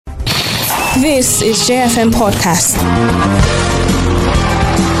This is JFM Podcast.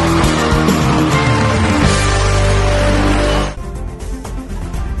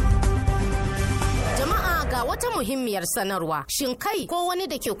 Muhimmiyar sanarwa. Shin kai ko wani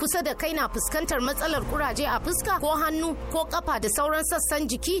da ke kusa da kai na fuskantar matsalar kuraje a fuska ko hannu ko kafa da sauran sassan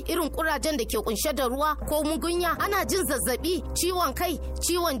jiki, irin kurajen da ke kunshe da ruwa ko mugunya? Ana jin zazzabi, ciwon kai,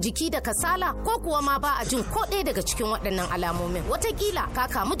 ciwon jiki da kasala, ko kuwa ma ba a jin ko ɗaya daga cikin waɗannan alamomin? Watakila ka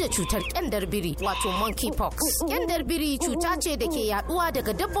kamu da cutar ƙyandar biri, wato monkeypox. Ƙyandar biri cuta ce da ke yaduwa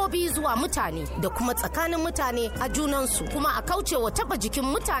daga dabbobi zuwa mutane da kuma tsakanin mutane a junansu, kuma a kaucewa taɓa jikin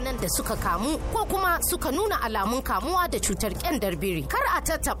mutanen da suka kamu ko kuma suka nuna alamun kamuwa da cutar ƙyandar biri. Kar a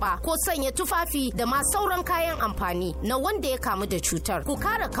tattaba ko sanya tufafi da ma sauran kayan amfani na wanda ya kamu da cutar. Ku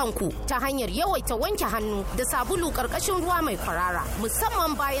kare kanku ta hanyar yawaita wanke hannu da sabulu ƙarƙashin ruwa mai kwarara,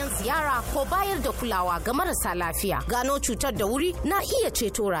 musamman bayan ziyara ko bayar da kulawa ga marasa lafiya. Gano cutar da wuri na iya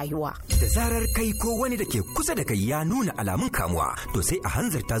ceto rayuwa. Da zarar kai ko wani da ke kusa da kai ya nuna alamun kamuwa, to sai a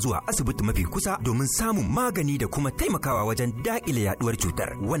hanzarta zuwa asibiti mafi kusa domin samun magani da kuma taimakawa wajen daƙile yaduwar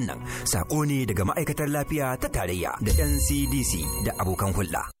cutar. Wannan sako ne daga ma'aikatar lafiya ta tarayya da NCDC da abokan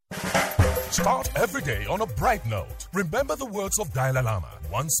hulɗa. Start every day on a bright note. Remember the words of Dalai Lama.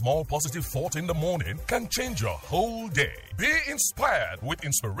 One small positive thought in the morning can change your whole day. Be inspired with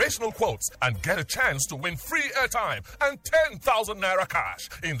inspirational quotes and get a chance to win free airtime and 10,000 Naira cash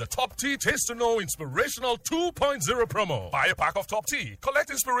in the Top Tea Taste to Know Inspirational 2.0 promo. Buy a pack of Top Tea, collect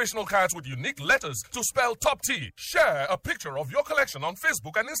inspirational cards with unique letters to spell Top Tea. Share a picture of your collection on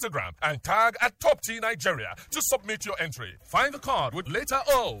Facebook and Instagram and tag at Top Tea Nigeria to submit your entry. Find the card with letter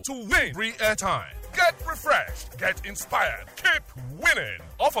O to win free airtime. Get refreshed, get inspired, keep winning.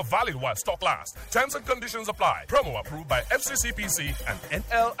 Offer valid while stock lasts. Terms and conditions apply. Promo approved by FCCPC and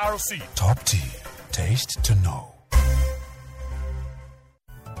NLRC. Top Tea. Taste to know.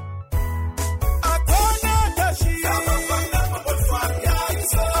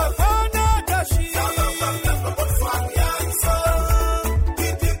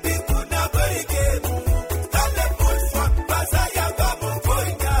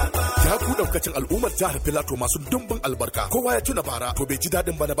 Lokacin al'ummar jihar Filato masu dumbin albarka, kowa ya tuna bara to bai ji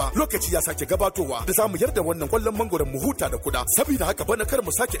dadin bana ba. Lokaci ya sake gabatowa da zamu yarda wannan kwallon mangoron mu huta da kuda. Saboda haka bana kar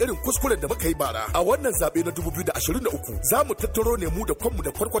mu sake irin kuskuren da muka yi bara. A wannan zabe na 2023 zamu tattaro ne mu da kwanmu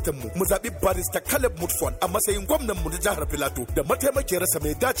da kwarkwatan mu zabi barista Caleb Mutfon a matsayin gwamnan mu na jihar Filato da mataimakiyarsa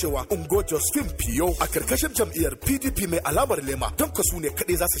mai dacewa Ungo Josephine Pio a karkashin jam'iyyar PDP mai alamar lema. Don kasu ne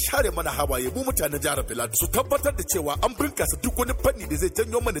kadai za su share mana hawaye mu mutanen jihar Filato, su tabbatar da cewa an bunkasa duk wani fanni da zai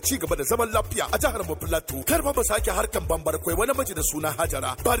janyo mana ci gaba da zaman lafiya a jihar mu Filato. Kar ba sake harkan bambar kwai wani miji da suna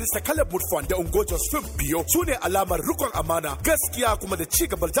Hajara. Barista Caleb Mutfon da Ungo Josephine Pio su ne alamar rikon amana, gaskiya kuma da ci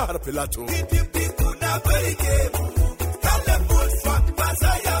gaban jihar Filato.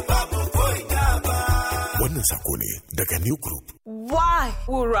 Wannan sako ne daga New Group. Why,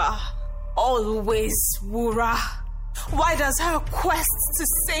 Wura? Always Wura. Why does her quest to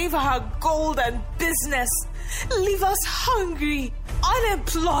save her gold and business leave us hungry,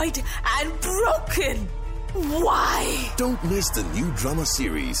 unemployed, and broken? Why? Don't miss the new drama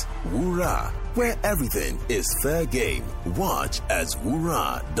series, Wura, where everything is fair game. Watch as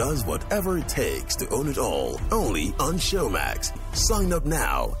Wura does whatever it takes to own it all. Only on Showmax. Sign up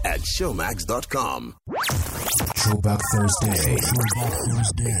now at showmax.com. Throwback Thursday.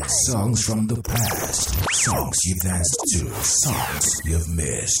 Songs from the past. Songs you danced to. Songs you've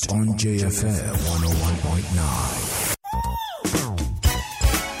missed. On JFM 101.9.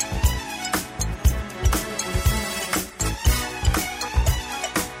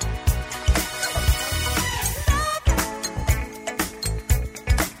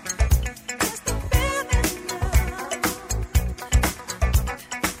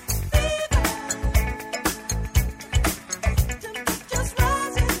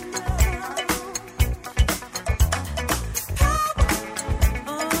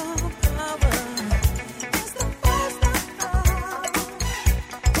 Oh, power.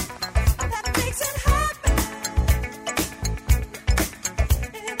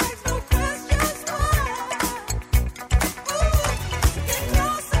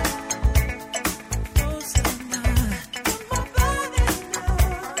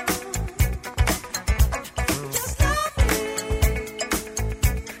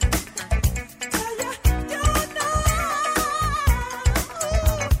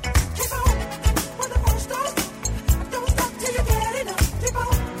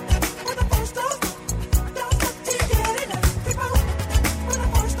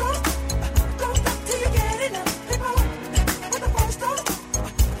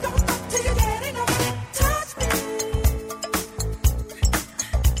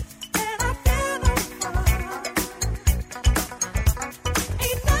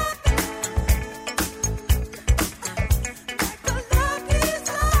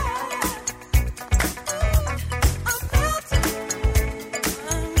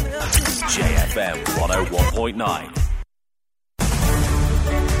 JFM 101.9.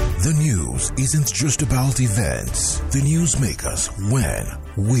 The news isn't just about events. The news make us when,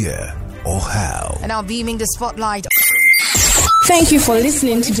 where, or how. And now beaming the spotlight. Thank you for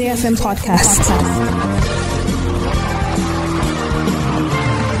listening to JFM Podcast.